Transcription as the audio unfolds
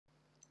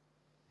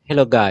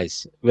Hello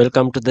guys,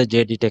 welcome to the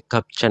JD Tech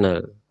Hub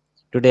channel.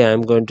 Today I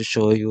am going to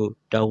show you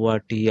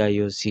Dahua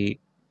TiOC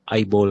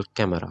eyeball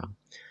camera.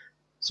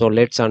 So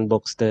let's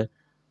unbox the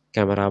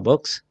camera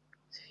box.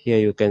 Here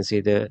you can see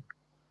the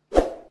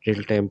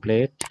drill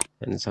template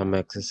and some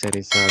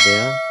accessories are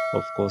there.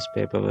 Of course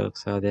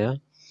paperworks are there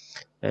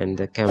and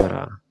the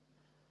camera.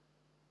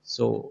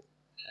 So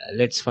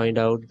let's find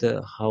out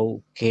the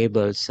how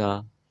cables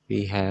are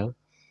we have.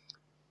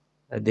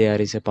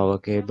 There is a power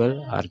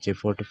cable,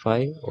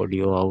 RJ45,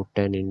 audio out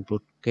and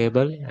input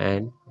cable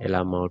and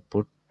alarm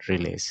output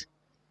relays.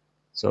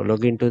 So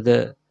log into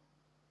the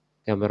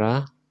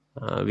camera.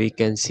 We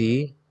can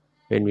see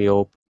when we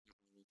open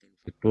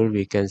the tool,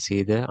 we can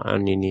see the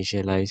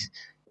uninitialized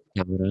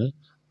camera.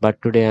 But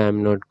today I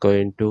am not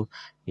going to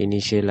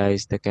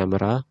initialize the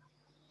camera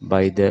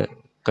by the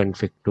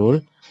config tool.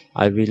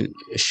 I will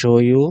show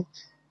you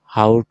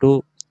how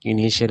to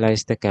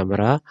initialize the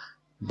camera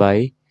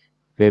by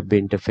web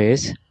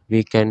interface.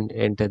 We can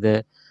enter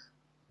the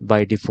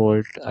by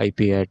default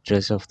IP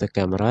address of the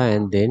camera,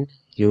 and then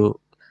it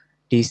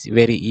is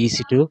very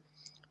easy to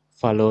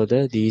follow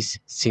these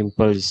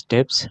simple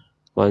steps.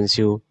 Once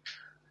you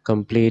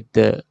complete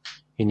the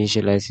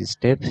initializing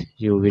steps,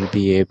 you will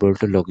be able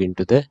to log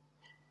into the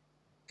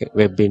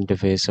web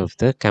interface of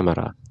the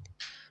camera.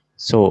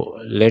 So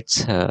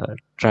let's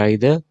try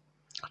the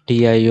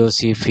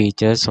TiOC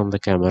features on the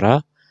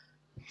camera.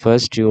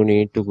 First you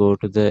need to go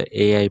to the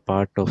AI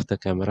part of the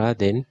camera,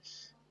 then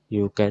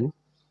you can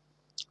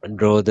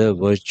draw the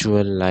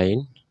virtual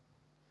line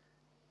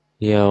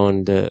here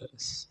on the,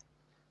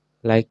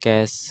 like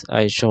as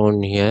I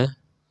shown here.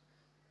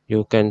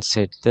 You can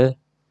set the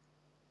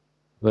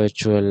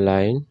virtual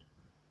line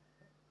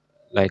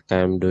like I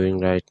am doing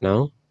right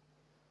now.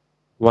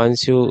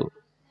 Once you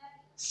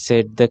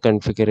set the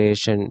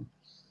configuration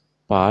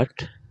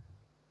part,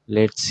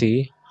 let's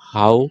see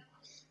how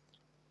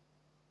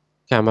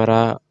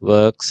camera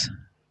works.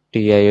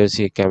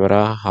 TiOC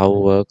camera, how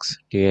works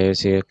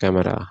TiOC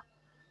camera.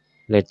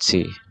 Let's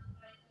see.